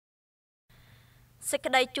សេច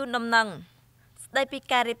ក្តីជូនដំណឹងស្តីពី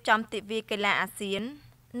ការរៀបចំទិវាកីឡាអាស៊ាន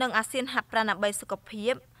និងអាស៊ានហាត់ប្រាណដើម្បីសុខភា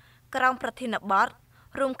ពក្រោមប្រធានបទ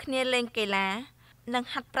រួមគ្នាលេងកីឡានិង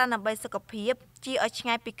ហាត់ប្រាណដើម្បីសុខភាពជាឲ្យឆ្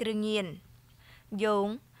ងាយពីគ្រឿងញៀនយោង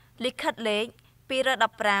លិខិតលេខ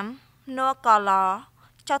215 នកល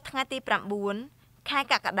ចុះថ្ងៃទី9ខែ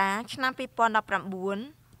កក្កដាឆ្នាំ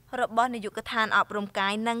2019របស់នាយកដ្ឋានអប់រំកា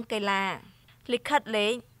យនិងកីឡាលិខិតលេ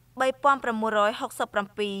ខ3667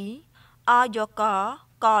អយក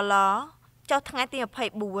កលចុះថ្ងៃទី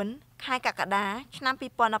24ខែកក្កដាឆ្នាំ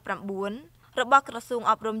2019របស់ក្រសួង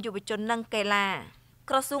អប់រំយុវជននិងកីឡា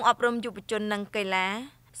ក្រសួងអប់រំយុវជននិងកីឡា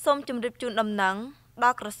សូមជម្រាបជូនដំណឹងដ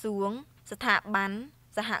ល់ក្រសួងស្ថាប័ន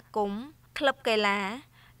សហគមន៍ក្លឹបកីឡា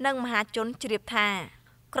និងមហាជនជ្រាបថា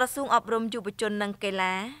ក្រសួងអប់រំយុវជននិងកី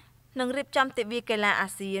ឡានឹងរៀបចំទិវាកីឡាអា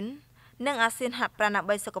ស៊ាននិងអាស៊ានហាត់ប្រាណដើម្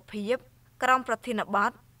បីសុខភាពក្រោមប្រធានប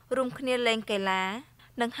ទរួមគ្នាលេងកីឡា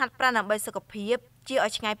និងហាត់ប្រាណដើម្បីសុខភាពជាឲ្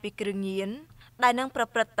យឆ្ងាយពីគ្រឿងញៀនដែលនឹងប្រ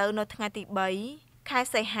ព្រឹត្តទៅនៅថ្ងៃទី3ខែ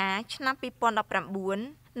សីហាឆ្នាំ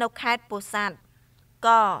2019នៅខេត្តពោធិ៍សាត់ក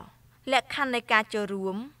លក្ខខណ្ឌនៃការចូលរួ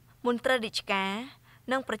មមន្ត្រីរាជការ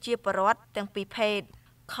និងប្រជាពលរដ្ឋទាំងពីរភេទ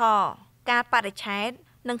ខការបរិច្ឆេទ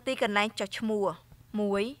និងទីកន្លែងចុះឈ្មោះ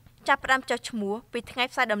 1. ចាប់ផ្ដើមចុះឈ្មោះពីថ្ងៃ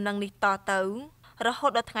ផ្សាយដំណឹងនេះតទៅរហូ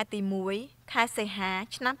តដល់ថ្ងៃទី1ខែសីហា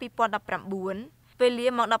ឆ្នាំ2019វេលា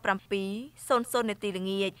ម៉ោង 17:00 នាទីល្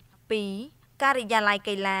ងាច 2. ការិយាល័យ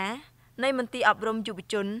កីឡានៃមន្ទីរអប់រំយុវ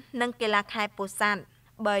ជននិងកីឡាខេត្តពោធិ៍សាត់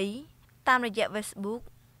 3. តាមរយៈ Facebook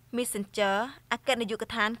Messenger អគ្គនាយក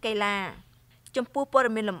ដ្ឋានកីឡាចំពោះព័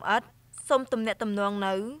ត៌មានលម្អិតសូមទំនាក់ទំនង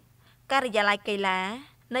នៅការិយាល័យកីឡា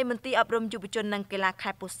នៃមន្ទីរអប់រំយុវជននិងកីឡាខេ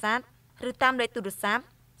ត្តពោធិ៍សាត់ឬតាមលេខទូរស័ព្ទ089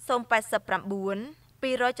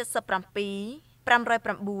 277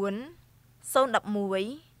 509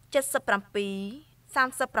 011 77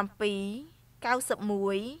 37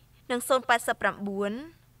 91និង089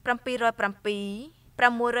 707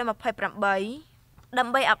 628ដើ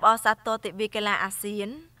ម្បីអបអរសាទរទិវាកីឡាអាស៊ាន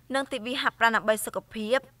និងទិវាហាត់ប្រាណដើម្បីសុខភា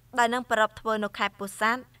ពដែលនឹងប្រារព្ធធ្វើនៅខេត្តពោធិ៍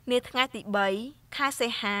សាត់នាថ្ងៃទី3ខែសី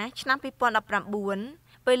ហាឆ្នាំ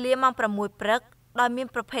2019វេលាម៉ោង 6 ព្រឹកដោយមាន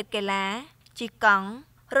ប្រភេទកីឡាជិះកង់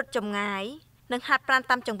រត់ចម្ងាយនិងហាត់ប្រាណ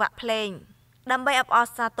តាមចង្វាក់ភ្លេងដើម្បីអបអរ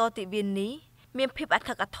សាទរទិវានេះមានភាពអ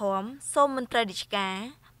ធិកអធមសូមមន្ត្រីរាជការ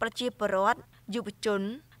ប្រជាពលរដ្ឋយុវជន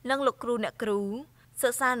និងលោកគ្រូអ្នកគ្រូសិ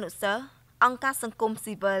ស្សានុសិស្សអង្គការសង្គម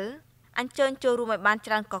ស៊ីវិលអញ្ជើញចូលរួមឲ្យបាន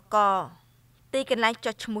ច្រើនកកទីកន្លែង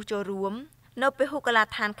ចុះឈ្មោះចូលរួមនៅពហុកីឡដ្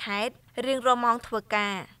ឋានខេត្តរៀងរាល់ម៉ោងធ្វើកា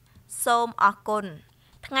រសូមអរគុណ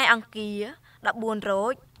ថ្ងៃអង្គារ14រោ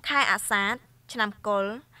ចខែអាសាឍឆ្នាំកុរ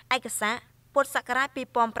ឯកស័កពុទ្ធសករាជ2563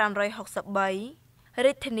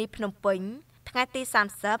រាជធានីភ្នំពេញថ្ងៃទី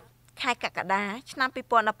30ខែកក្កដាឆ្នាំ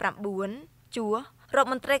2019ជួរដ្ឋ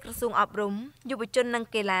មន្ត្រីក្រសួងអប់រំយុវជននិង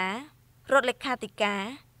កីឡារដ្ឋលេខាធិការ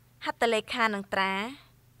ហត្ថលេខានិងត្រា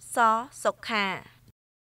សសុខា